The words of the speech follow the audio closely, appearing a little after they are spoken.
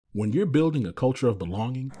When you're building a culture of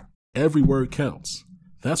belonging, every word counts.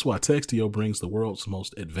 That's why Textio brings the world's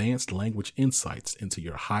most advanced language insights into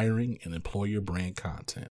your hiring and employer brand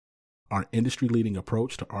content. Our industry-leading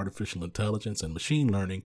approach to artificial intelligence and machine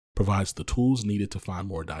learning provides the tools needed to find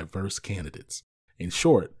more diverse candidates. In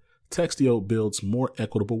short, Textio builds more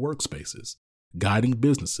equitable workspaces, guiding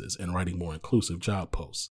businesses and writing more inclusive job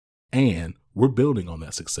posts. And we're building on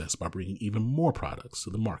that success by bringing even more products to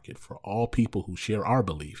the market for all people who share our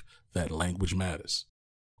belief that language matters.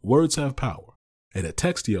 Words have power, and at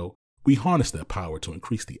Textio, we harness that power to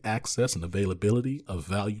increase the access and availability of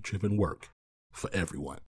value-driven work for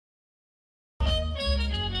everyone.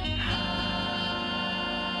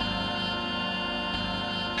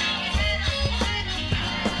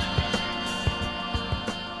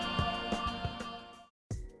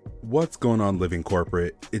 What's going on, Living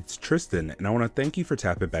Corporate? It's Tristan, and I want to thank you for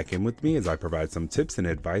tapping back in with me as I provide some tips and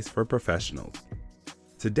advice for professionals.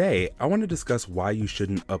 Today, I want to discuss why you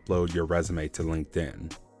shouldn't upload your resume to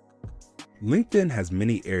LinkedIn. LinkedIn has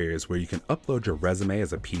many areas where you can upload your resume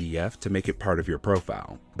as a PDF to make it part of your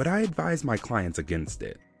profile, but I advise my clients against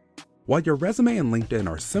it. While your resume and LinkedIn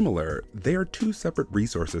are similar, they are two separate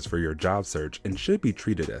resources for your job search and should be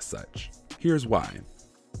treated as such. Here's why.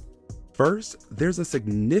 First, there's a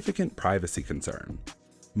significant privacy concern.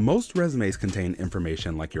 Most resumes contain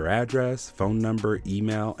information like your address, phone number,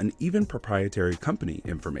 email, and even proprietary company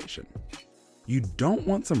information. You don't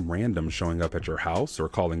want some random showing up at your house or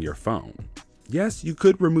calling your phone. Yes, you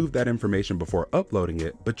could remove that information before uploading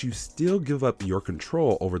it, but you still give up your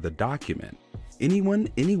control over the document. Anyone,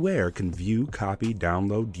 anywhere can view, copy,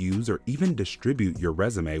 download, use, or even distribute your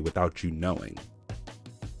resume without you knowing.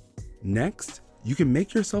 Next, you can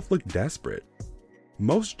make yourself look desperate.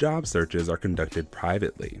 Most job searches are conducted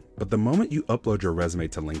privately, but the moment you upload your resume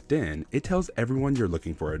to LinkedIn, it tells everyone you're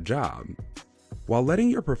looking for a job. While letting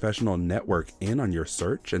your professional network in on your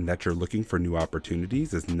search and that you're looking for new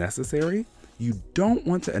opportunities is necessary, you don't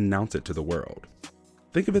want to announce it to the world.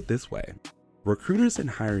 Think of it this way. Recruiters and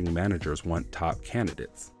hiring managers want top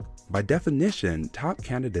candidates. By definition, top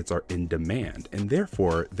candidates are in demand, and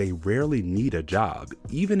therefore they rarely need a job,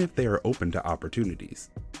 even if they are open to opportunities.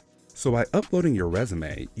 So by uploading your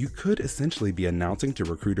resume, you could essentially be announcing to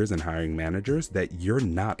recruiters and hiring managers that you're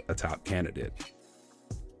not a top candidate.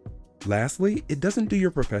 Lastly, it doesn't do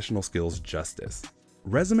your professional skills justice.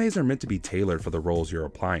 Resumes are meant to be tailored for the roles you're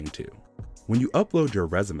applying to. When you upload your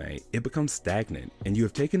resume, it becomes stagnant, and you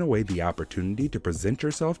have taken away the opportunity to present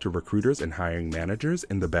yourself to recruiters and hiring managers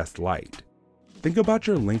in the best light. Think about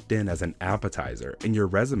your LinkedIn as an appetizer and your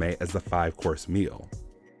resume as the 5-course meal.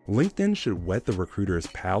 LinkedIn should whet the recruiter's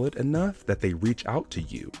palate enough that they reach out to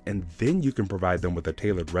you, and then you can provide them with a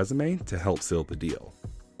tailored resume to help seal the deal.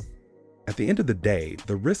 At the end of the day,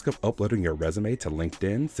 the risk of uploading your resume to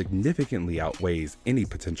LinkedIn significantly outweighs any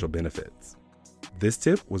potential benefits. This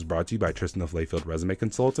tip was brought to you by Tristan of Layfield Resume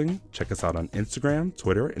Consulting. Check us out on Instagram,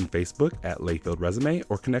 Twitter, and Facebook at Layfield Resume,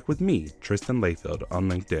 or connect with me, Tristan Layfield, on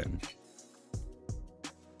LinkedIn.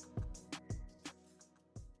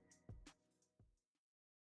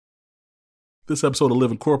 This episode of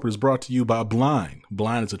Living Corporate is brought to you by Blind.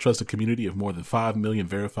 Blind is a trusted community of more than 5 million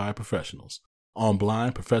verified professionals. On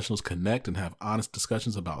Blind, professionals connect and have honest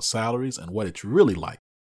discussions about salaries and what it's really like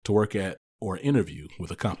to work at or interview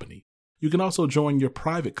with a company. You can also join your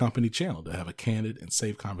private company channel to have a candid and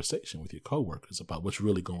safe conversation with your coworkers about what's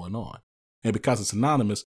really going on. And because it's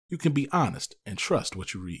anonymous, you can be honest and trust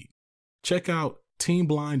what you read. Check out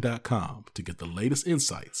teamblind.com to get the latest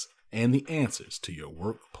insights and the answers to your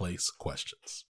workplace questions.